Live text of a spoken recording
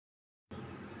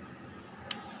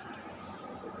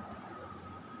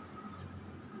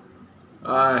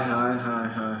Hi, hi, hi,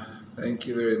 hi. Thank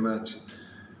you very much.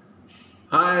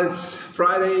 Hi, it's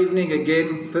Friday evening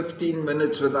again, 15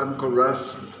 minutes with Uncle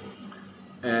Russ.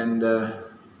 And yeah,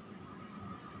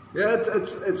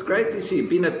 it's great to see.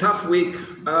 Been a tough week.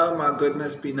 Oh my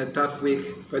goodness, been a tough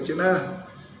week. But you know,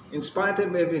 in spite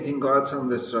of everything, God's on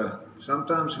the throne.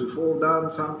 Sometimes we fall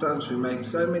down, sometimes we make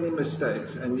so many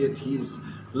mistakes, and yet His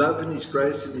love and His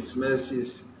grace and His mercy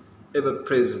is ever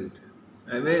present.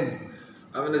 Amen.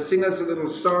 I'm going to sing us a little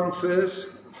song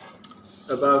first.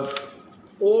 Above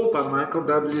All by Michael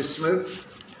W. Smith,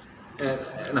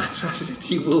 and I trust that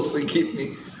he will forgive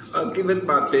me. I'll give it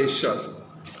my best shot.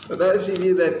 For those of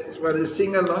you that want to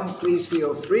sing along, please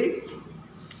feel free.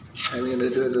 And we're going to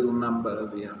do a little number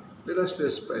over here. Let us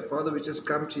first pray. Father, we just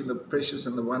come to you in the precious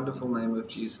and the wonderful name of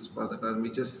Jesus, Father God, and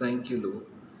we just thank you, Lord,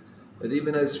 that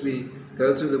even as we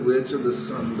go through the words of the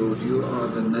song, Lord, you are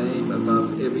the name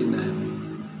above every name,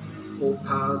 all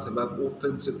powers above all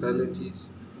principalities.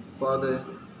 Father,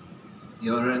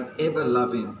 you're an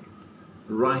ever-loving,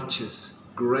 righteous,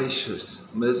 gracious,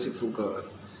 merciful God.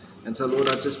 And so, Lord,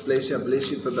 I just bless you. I bless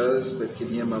you for those that can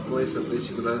hear my voice. I bless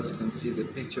you for those that can see the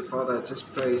picture. Father, I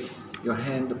just pray your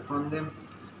hand upon them.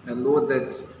 And, Lord,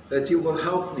 that you will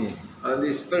help me,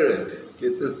 Holy Spirit,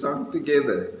 get this song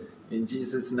together. In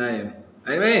Jesus' name.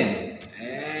 Amen.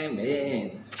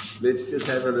 Amen. Let's just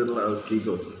have a little old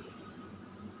giggle.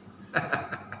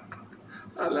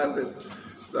 I love it.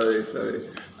 Sorry.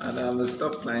 And I must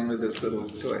stop playing with this little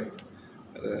toy.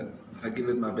 But I give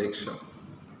it my big shot.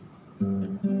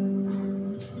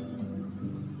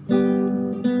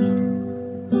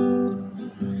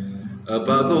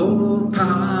 Above all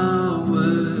powers,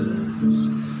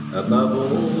 above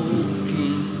all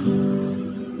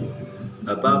kings,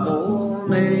 above all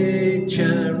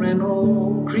nature and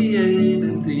all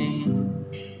created things,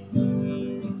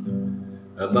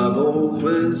 above all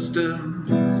wisdom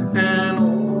and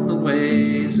all the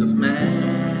ways of man,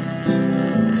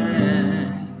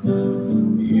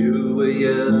 you were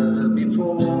here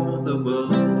before the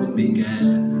world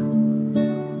began.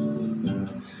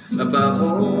 Above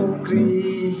all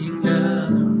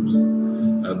kingdoms,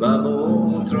 above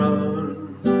all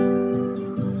thrones,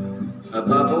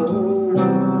 above all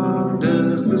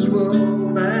wonders this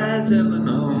world has ever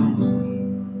known,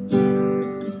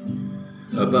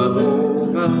 above all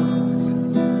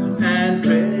wealth and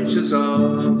treasures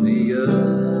of the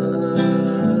earth,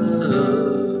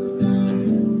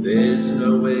 there's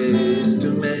no ways to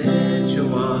measure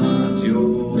what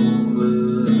you're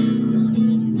worth.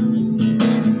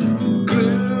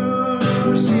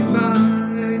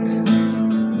 Crucified,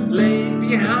 laid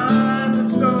behind a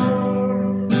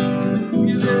stone,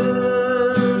 you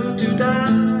lived to die,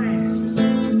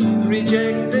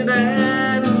 rejected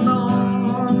and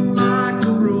alone, like a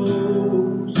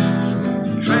rose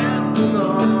trampled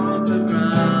on the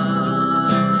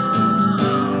ground.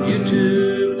 You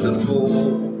took the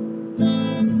fall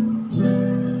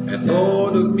and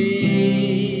thought of me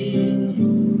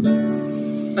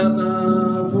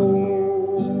above all.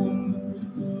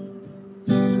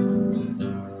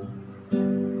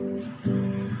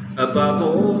 Above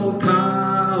all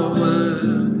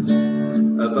powers,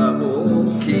 above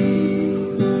all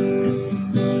kings,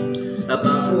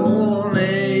 above all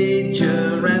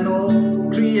nature and all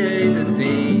created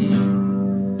things,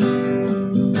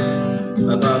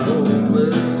 above all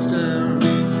wisdom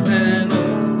and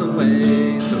all the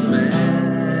ways of man,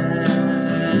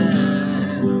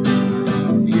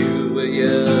 you were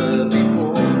here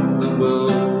before the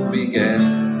world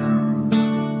began.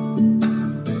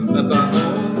 Above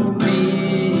all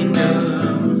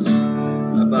kingdoms,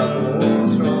 above all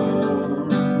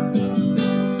thrones,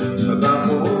 above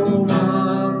all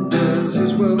wonders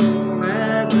this world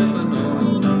has ever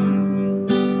known,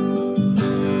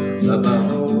 above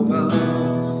all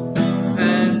wealth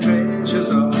and treasures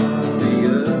of the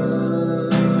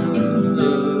earth,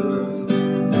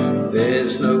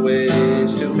 there's no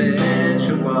ways to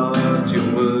measure what you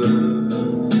were.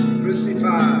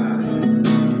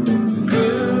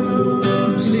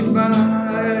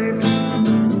 Crucified,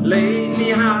 laid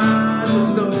behind a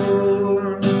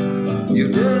stone, you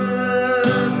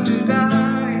lived to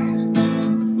die,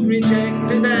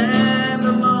 rejected and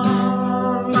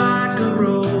alone, like a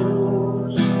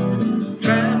rose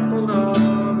trampled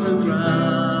on the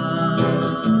ground.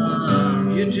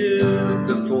 You took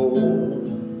the fall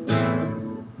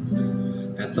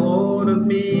and thought of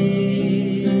me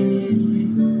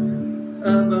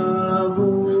above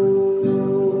all,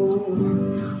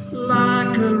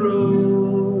 like a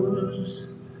rose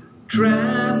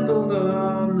trampled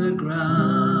on the ground.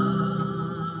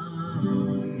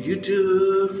 You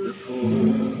took the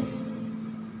fall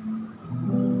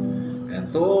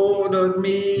thought of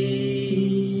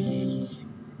me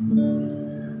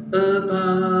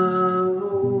above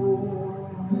all.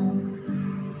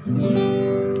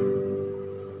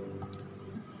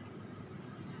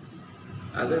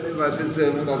 I don't know if I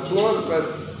deserve an applause, but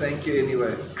thank you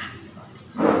anyway.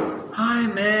 Hi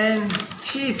man,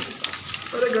 jeez,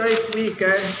 what a great week,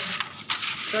 eh?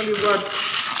 Tell you what,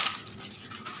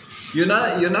 you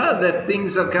know that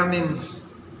things are coming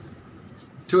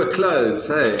to a close,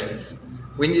 hey?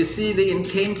 When you see the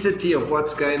intensity of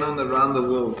what's going on around the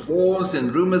world, wars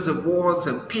and rumors of wars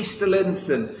and pestilence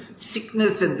and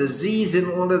sickness and disease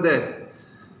and all of that.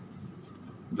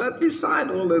 But beside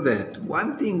all of that,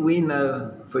 one thing we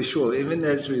know for sure, even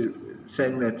as we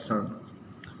sang that song,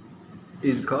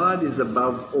 is God is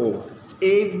above all.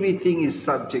 Everything is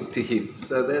subject to Him.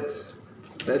 So that's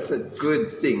a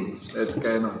good thing that's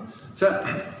going on. So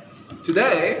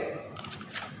today,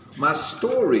 my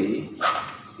story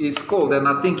is called, and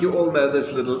I think you all know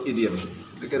this little idiom.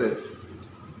 Look at it.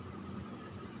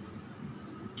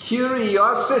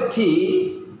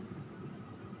 Curiosity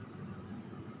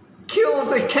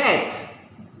killed the cat.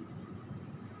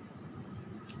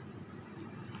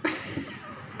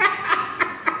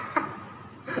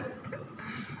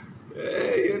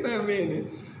 You know what I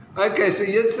mean? Okay, so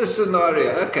here's the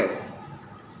scenario. Okay,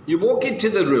 you walk into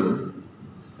the room,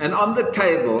 and on the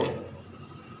table,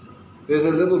 there's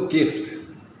a little gift.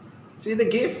 See the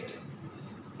gift?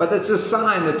 But it's a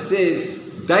sign that says,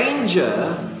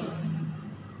 danger,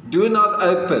 do not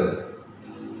open.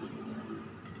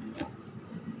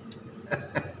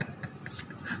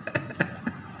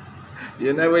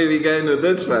 You know where we're going with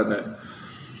this one, eh?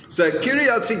 So,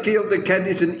 curiosity killed the cat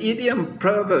is an idiom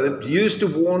proverb used to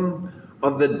warn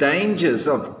of the dangers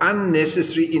of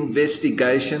unnecessary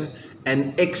investigation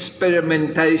and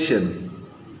experimentation.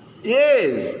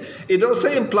 Yes, it also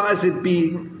implies that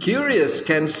being curious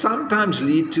can sometimes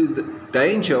lead to the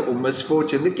danger or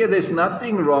misfortune. Look here, there's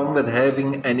nothing wrong with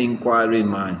having an inquiry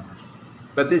mind.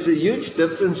 But there's a huge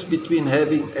difference between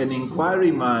having an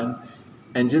inquiry mind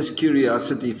and just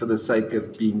curiosity for the sake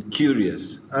of being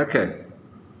curious. Okay.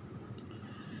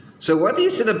 So what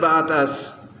is it about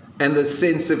us and the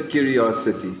sense of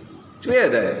curiosity? It's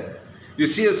weird, eh? You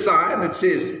see a sign that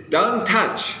says, don't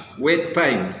touch wet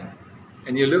paint.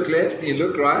 And you look left, and you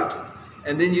look right,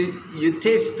 and then you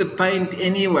test the paint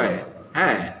anyway.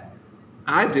 Hey,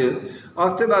 I do.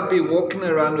 Often I'd be walking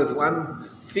around with one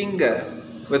finger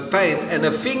with paint and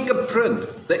a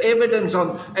fingerprint, the evidence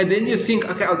on, and then you think,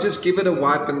 okay, I'll just give it a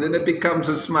wipe, and then it becomes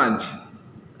a smudge.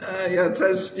 Yeah, it's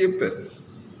so stupid.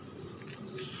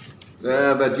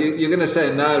 But you're going to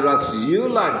say, no, Russ, you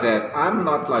like that. I'm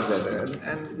not like that.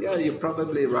 And yeah, you're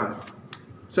probably right.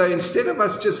 So instead of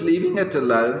us just leaving it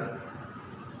alone,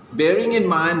 bearing in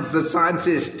mind the sign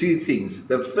says two things.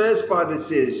 The first part, it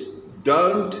says,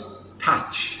 don't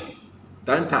touch.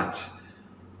 Don't touch.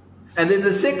 And then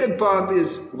the second part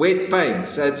is wet paint.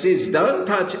 So it says, don't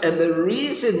touch. And the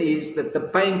reason is that the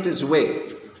paint is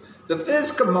wet. The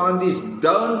first command is,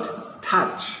 don't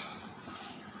touch.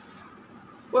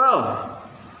 Well,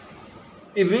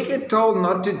 if we get told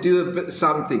not to do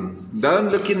something,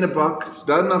 don't look in the box,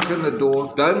 don't knock on the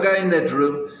door, don't go in that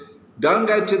room, don't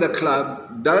go to the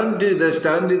club, don't do this,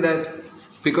 don't do that,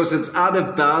 because it's out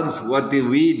of bounds, what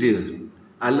do?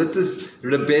 Our little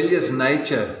rebellious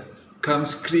nature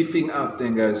comes creeping up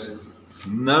and goes,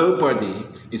 nobody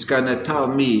is going to tell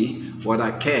me what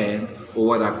I can or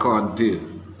what I can't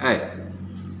do. Hey.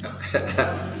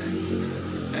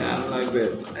 Yeah, like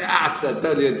that. I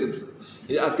tell you,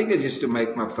 I think it used to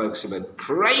make my folks a bit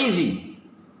crazy,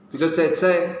 because they'd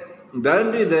say,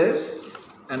 don't do this,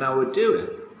 and I would do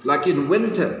it. Like in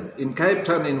winter, in Cape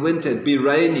Town in winter, it'd be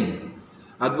raining.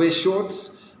 I'd wear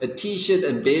shorts, a t-shirt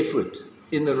and barefoot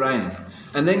in the rain.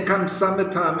 And then comes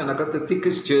summertime and I got the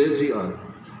thickest jersey on.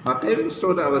 My parents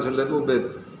thought I was a little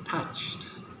bit touched,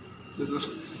 a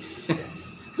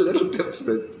little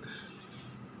different.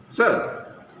 So,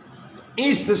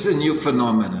 is this a new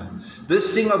phenomenon?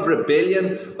 This thing of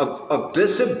rebellion, of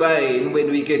disobeying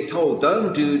when we get told,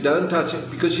 don't do, don't touch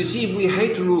it. Because you see, we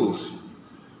hate rules.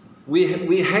 We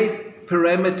hate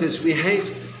parameters. We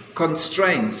hate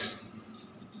constraints.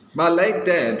 My late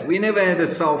dad, we never had a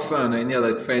cell phone or any of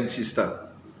that fancy stuff.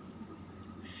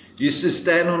 He used to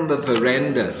stand on the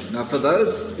veranda. Now, for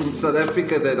those in South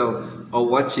Africa that are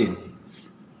watching,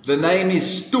 the name is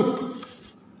stoep.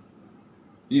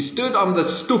 He stood on the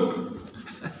stoep.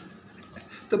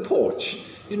 The porch.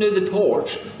 You know the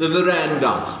porch, the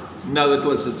veranda. No, it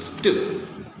was a stoop.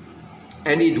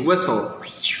 And he'd whistle.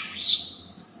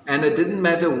 And it didn't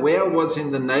matter where I was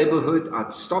in the neighborhood,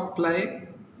 I'd stop playing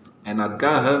And I'd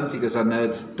go home because I know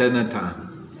it's dinner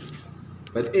time.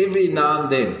 But every now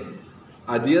and then,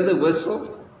 I'd hear the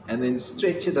whistle and then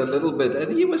stretch it a little bit.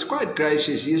 And he was quite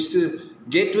gracious. He used to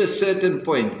get to a certain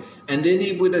point, and then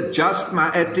he would adjust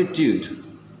my attitude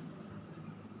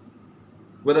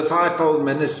with a fivefold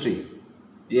ministry.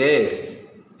 Yes.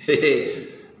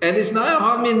 And there's no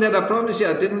harm in that. I promise you,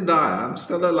 I didn't die. I'm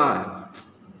still alive.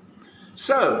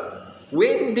 So,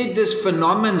 when did this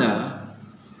phenomena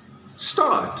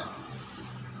start?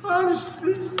 Well,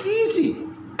 it's easy.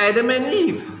 Adam and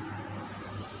Eve.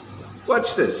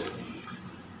 Watch this.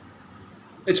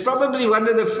 It's probably one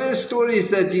of the first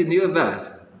stories that you knew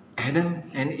about. Adam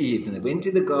and Eve. And they went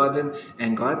to the garden,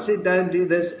 and God said, don't do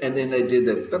this, and then they did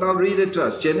it. But I'll read it to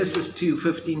us. Genesis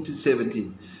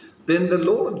 2:15-17. Then the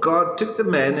Lord God took the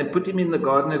man and put him in the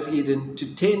Garden of Eden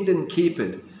to tend and keep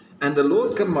it. And the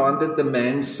Lord commanded the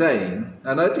man, saying,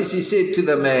 now notice he said to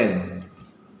the man,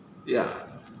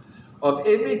 of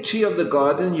every tree of the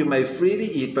garden you may freely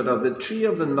eat, but of the tree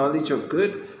of the knowledge of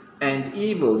good and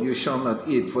evil you shall not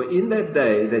eat. For in that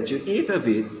day that you eat of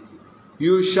it,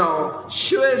 you shall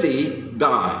surely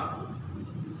die.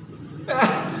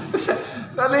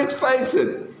 Now let's face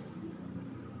it.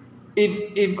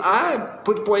 If I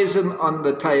put poison on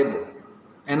the table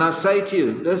and I say to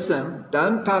you, listen,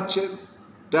 don't touch it,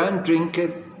 don't drink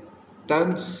it,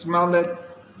 don't smell it,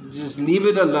 just leave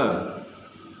it alone.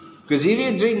 Because if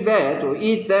you drink that or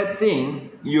eat that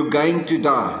thing, you're going to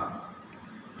die.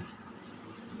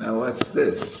 Now what's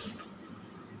this?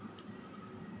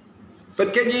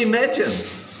 But can you imagine?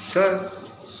 So,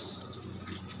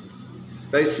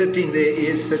 they're sitting there, he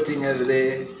is sitting over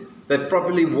there. They've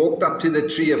probably walked up to the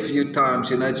tree a few times,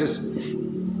 you know, just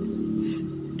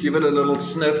give it a little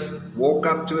sniff, walk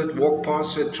up to it, walk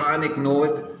past it, try and ignore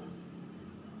it.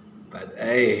 But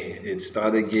hey, it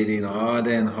started getting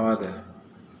harder and harder.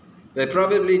 They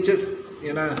probably just,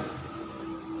 you know,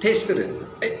 tested it.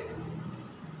 Hey.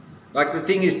 Like the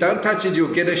thing is, don't touch it,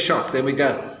 you'll get a shock. Then we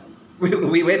go,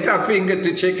 we wet our finger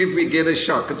to check if we get a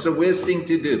shock. It's the worst thing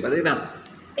to do. But then,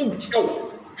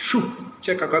 oh, shoo,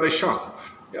 check, I got a shock.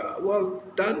 Yeah, well,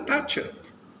 don't touch it.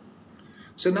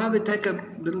 So now they take a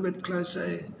little bit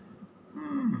closer.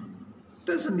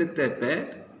 Doesn't look that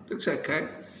bad. Looks okay.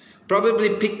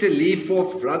 Probably picked a leaf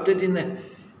off, rubbed it in there.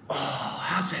 Oh,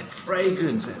 how's that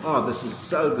fragrance? Oh, this is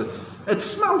so good. It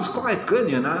smells quite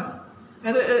good, you know.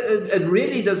 And it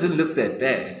really doesn't look that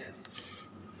bad.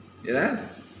 You know?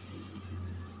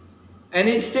 And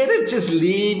instead of just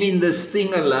leaving this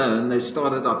thing alone, they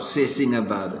started obsessing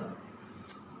about it.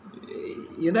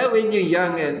 You know, when you're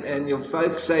young and your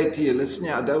folks say to you, listen,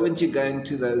 I don't want you going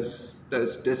to those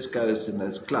discos and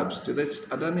those clubs.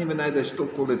 I don't even know they still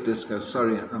call it discos.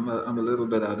 Sorry, I'm a little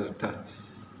bit out of touch.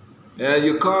 Yeah,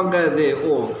 you can't go there.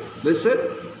 Or, listen,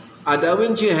 I don't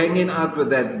want you hanging out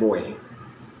with that boy.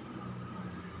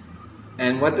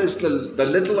 And what is the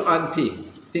little auntie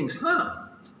thinks,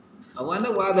 I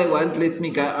wonder why they won't let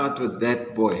me go out with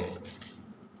that boy.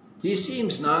 He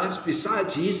seems nice.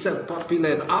 Besides, he's so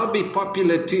popular, and I'll be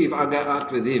popular too if I go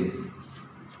out with him.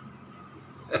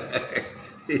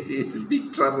 It's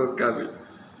big trouble coming.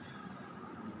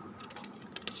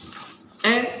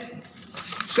 And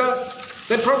so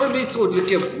they probably thought, look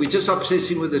here, we're just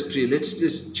obsessing with this tree. Let's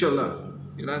just chill out.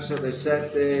 You know, so they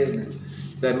sat there and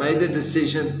they made the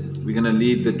decision, we're going to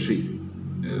leave the tree.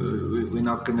 We're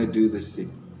not going to do this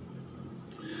thing.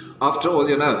 After all,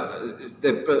 you know,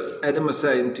 Adam was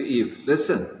saying to Eve,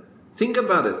 listen, think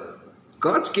about it.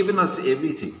 God's given us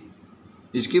everything.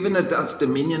 He's given us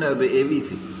dominion over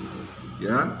everything. You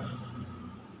know?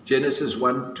 Genesis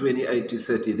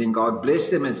 1:28-30. Then God blessed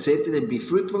them and said to them, be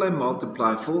fruitful and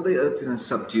multiply, fill the earth and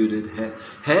subdue it.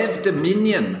 Have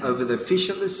dominion over the fish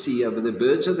of the sea, over the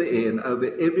birds of the air, and over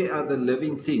every other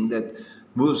living thing that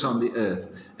moves on the earth.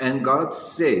 And God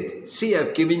said, see,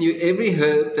 I've given you every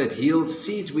herb that yields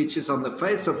seed which is on the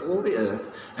face of all the earth,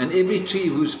 and every tree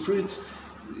whose fruit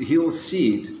yields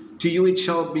seed. To you it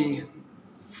shall be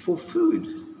for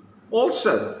food.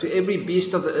 Also, to every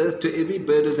beast of the earth, to every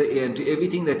bird of the air, and to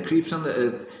everything that creeps on the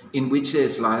earth in which there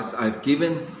is life, I've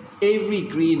given every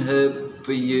green herb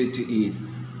for you to eat.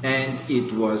 And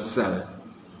it was so.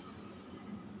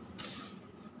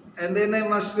 And then they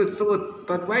must have thought,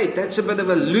 but wait, that's a bit of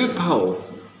a loophole.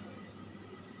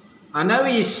 I know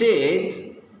he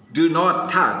said, do not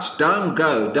touch, don't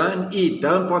go, don't eat,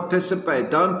 don't participate,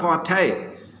 don't partake.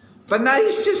 But now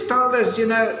he's just told us, you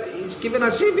know, he's given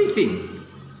us everything.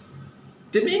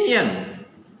 Dominion.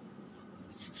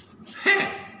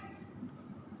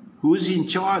 Who's in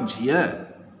charge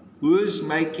here? Who's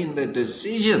making the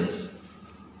decisions?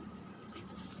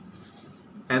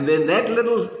 And then that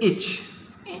little itch,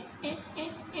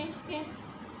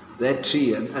 that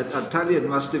tree. And I tell you, it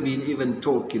must have been even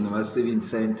talking. It must have been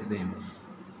saying to them,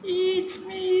 "Eat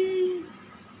me,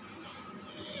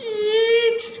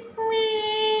 eat me."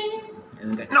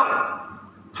 And they go, "No,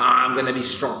 I'm going to be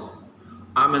strong.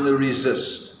 I'm going to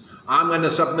resist. I'm going to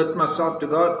submit myself to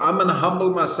God. I'm going to humble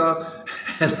myself,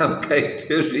 and I'm going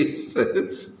to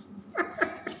resist."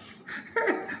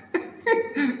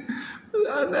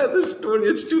 I know the story,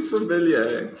 it's too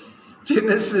familiar.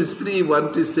 Genesis 3,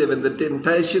 1-7, the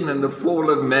temptation and the fall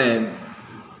of man.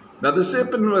 Now the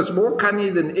serpent was more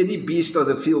cunning than any beast of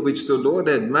the field which the Lord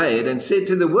had made, and said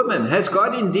to the woman, "Has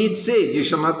God indeed said, you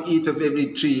shall not eat of every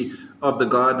tree of the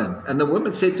garden?" And the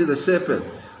woman said to the serpent,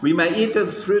 "We may eat of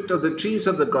the fruit of the trees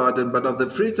of the garden, but of the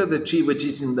fruit of the tree which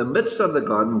is in the midst of the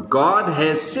garden, God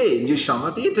has said, you shall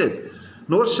not eat it,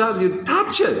 nor shall you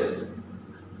touch it."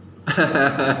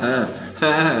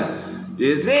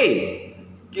 You see,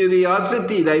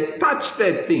 curiosity, they touched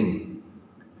that thing,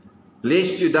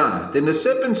 lest you die. Then the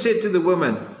serpent said to the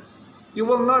woman, "You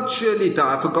will not surely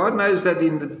die, for God knows that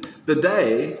in the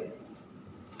day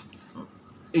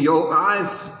your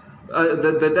eyes,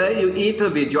 the day you eat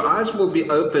of it, your eyes will be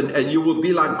opened, and you will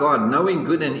be like God, knowing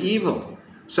good and evil."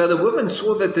 So the woman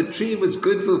saw that the tree was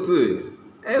good for food.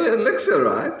 Oh, it looks all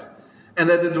right. And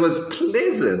that it was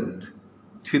pleasant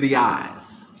to the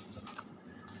eyes,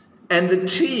 and the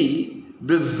tree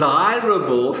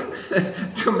desirable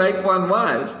to make one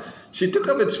wise. She took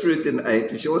of its fruit and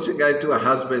ate. She also gave to her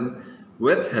husband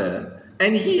with her,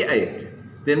 and he ate.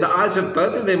 Then the eyes of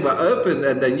both of them were opened,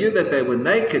 and they knew that they were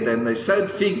naked, and they sewed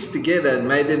figs together and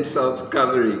made themselves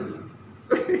coverings.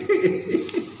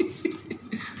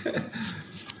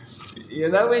 You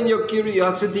know, when your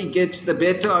curiosity gets the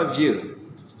better of you,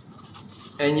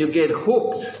 and you get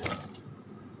hooked,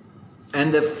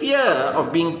 and the fear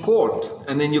of being caught,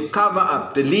 and then you cover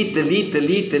up, delete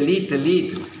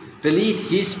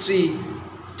history,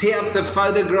 tear up the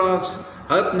photographs,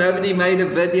 hope nobody made a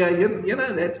video, you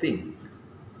know that thing.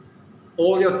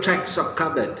 All your tracks are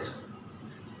covered.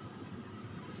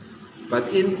 But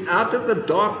out of the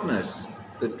darkness,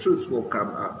 the truth will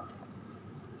come out.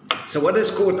 So what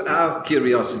has caught our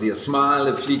curiosity? A smile,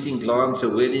 a fleeting glance, a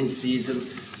word in season,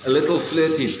 a little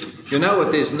flirting. You know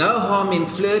what? There's no harm in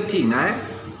flirting, eh?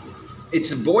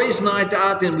 It's boys' night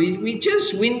out, and we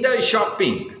just window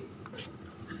shopping.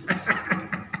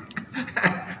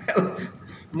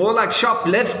 More like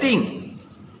shoplifting.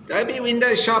 Don't be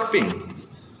window shopping.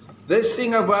 This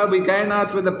thing of, well, we're going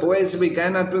out with the boys, we're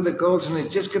going out with the girls, and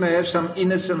it's just going to have some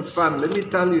innocent fun. Let me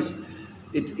tell you,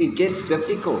 it gets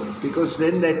difficult, because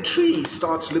then that tree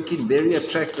starts looking very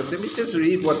attractive. Let me just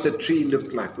read what the tree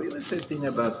looked like. Where was that thing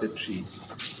about the tree?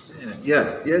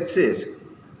 Yeah, it says,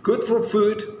 good for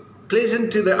food,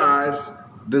 pleasant to the eyes,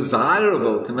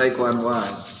 desirable to make one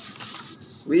wise.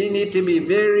 We need to be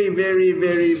very, very,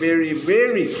 very, very,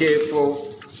 very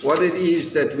careful what it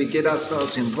is that we get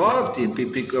ourselves involved in,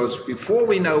 because before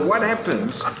we know what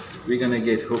happens, we're going to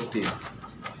get hooked in.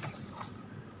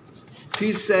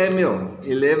 2 Samuel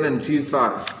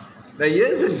 11:2-5. Now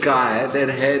here's a guy that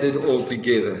had it all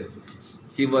together.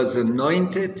 He was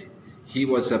anointed, he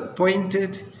was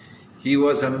appointed, he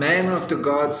was a man after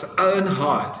God's own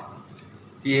heart.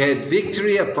 He had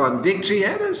victory upon victory. He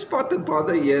had a spot and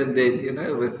bother here and then, you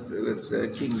know,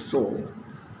 with King Saul.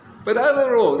 But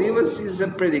overall, he's a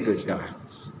pretty good guy.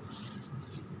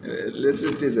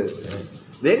 Listen to this.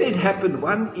 Then it happened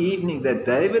one evening that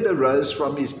David arose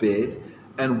from his bed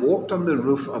and walked on the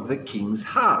roof of the king's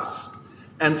house.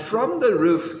 And from the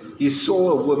roof he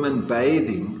saw a woman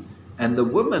bathing, and the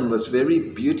woman was very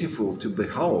beautiful to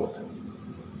behold.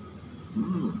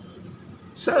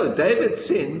 So David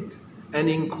sent and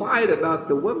inquired about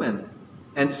the woman.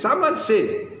 And someone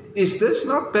said, is this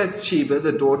not Bathsheba,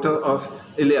 the daughter of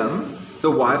Eliam,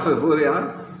 the wife of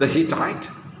Uriah the Hittite?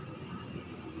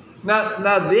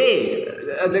 Now there,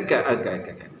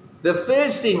 okay. The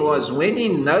first thing was, when he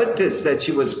noticed that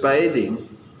she was bathing,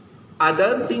 I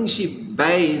don't think she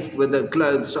bathed with her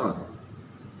clothes on.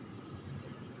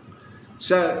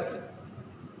 So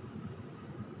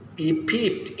he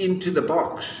peeped into the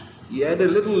box. He had a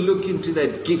little look into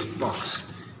that gift box.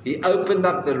 He opened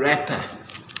up the wrapper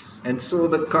and saw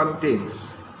the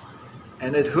contents,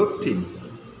 and it hooked him.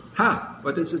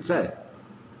 What does it say?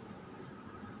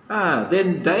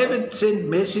 Then David sent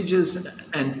messages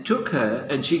and took her,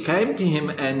 and she came to him,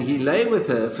 and he lay with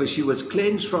her, for she was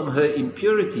cleansed from her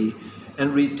impurity,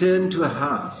 and returned to her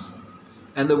house.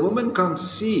 And the woman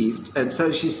conceived, and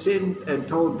so she sent and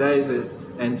told David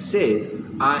and said,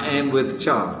 I am with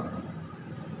child.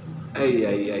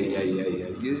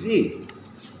 You see,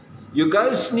 you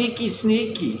go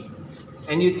sneaky,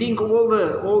 and you think all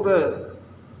the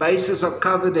bases are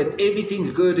covered and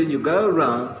everything's good and you go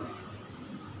around,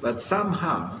 but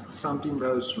somehow something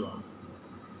goes wrong.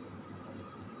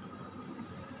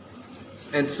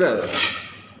 And so,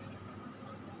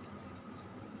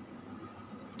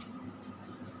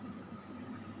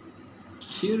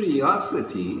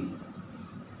 curiosity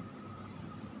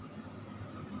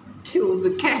killed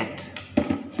the cat.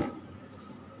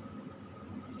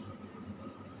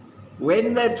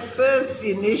 When that first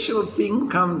initial thing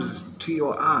comes to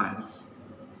your eyes,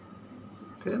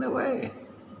 turn away.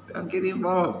 Don't get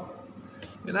involved.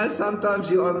 You know, sometimes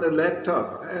you're on the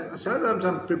laptop. Sometimes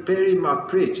I'm preparing my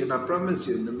preach, and I promise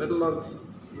you, in the middle of,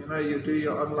 you know, you do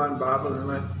your online Bible,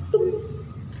 and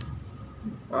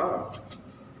wow,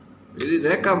 where did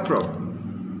that come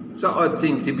from? It's an odd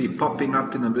thing to be popping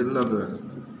up in the middle of it.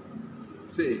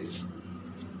 See,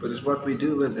 but it's what we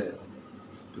do with it.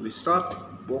 Do we stop,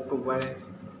 walk away,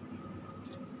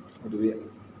 or do we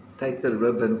take the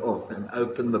ribbon off and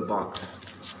open the box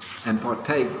and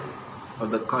partake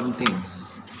of the contents?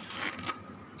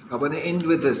 I want to end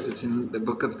with this. It's in the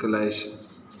book of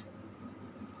Galatians,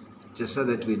 just so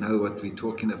that we know what we're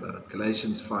talking about.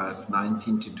 Galatians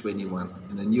 5:19-21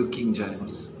 in the New King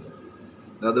James.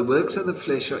 Now the works of the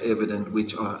flesh are evident,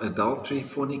 which are adultery,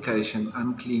 fornication,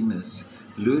 uncleanness,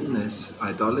 lewdness,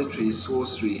 idolatry,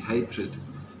 sorcery, hatred,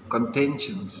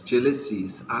 contentions,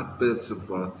 jealousies, outbursts of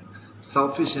wrath,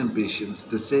 selfish ambitions,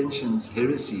 dissensions,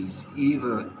 heresies,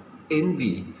 evil,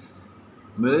 envy,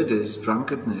 murders,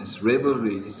 drunkenness,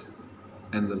 revelries,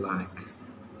 and the like.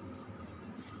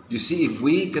 You see, if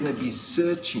we're going to be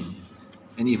searching,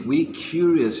 and if we're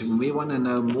curious and we want to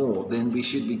know more, then we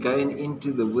should be going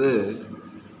into the Word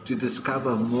to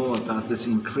discover more about this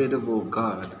incredible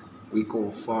God we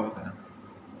call Father,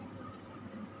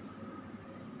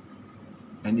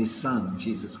 and His Son,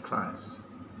 Jesus Christ,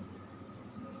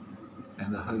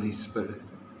 and the Holy Spirit.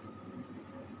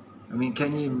 I mean,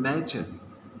 can you imagine?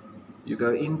 You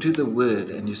go into the Word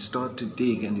and you start to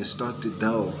dig and you start to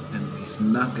delve, and these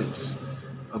nuggets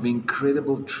of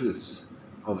incredible truths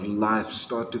of life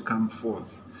start to come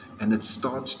forth, and it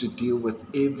starts to deal with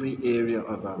every area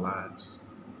of our lives.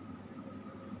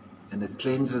 And it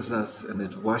cleanses us and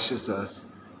it washes us,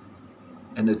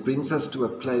 and it brings us to a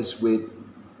place where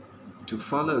to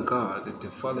follow God and to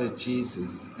follow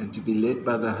Jesus and to be led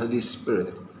by the Holy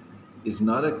Spirit is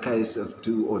not a case of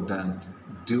do or don't.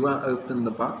 Do I open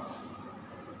the box?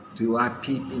 Do I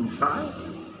peep inside?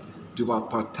 Do I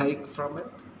partake from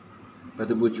it? But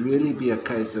it would really be a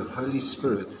case of, Holy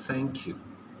Spirit, thank you.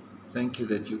 Thank you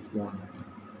that you've warned me.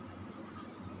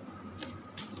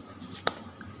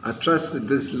 I trust that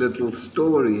this little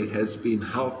story has been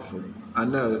helpful. I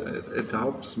know it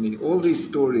helps me. All these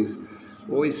stories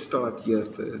always start here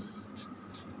first.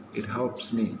 It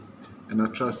helps me, and I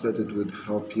trust that it would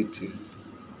help you too.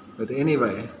 But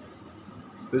anyway,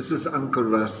 this is Uncle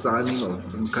Russ signing off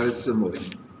from Koh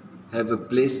Samui. Have a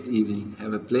blessed evening,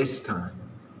 have a blessed time,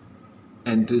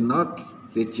 and do not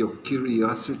let your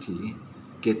curiosity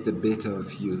get the better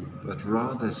of you, but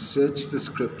rather search the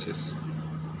scriptures.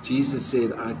 Jesus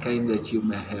said, I came that you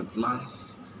may have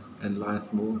life, and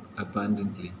life more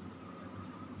abundantly.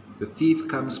 The thief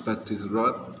comes but to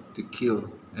rob, to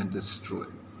kill, and destroy.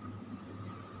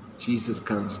 Jesus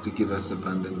comes to give us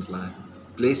abundant life.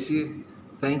 Bless you.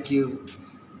 Thank you.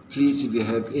 Please, if you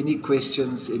have any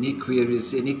questions, any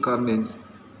queries, any comments,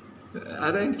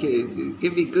 I don't care.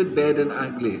 Give me good, bad, and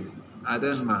ugly. I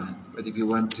don't mind. But if you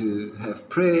want to have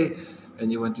prayer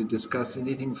and you want to discuss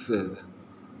anything further,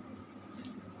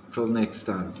 till next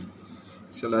time.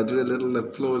 Shall I do a little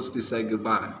applause to say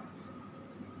goodbye?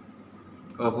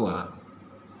 Au revoir.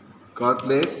 God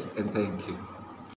bless and thank you.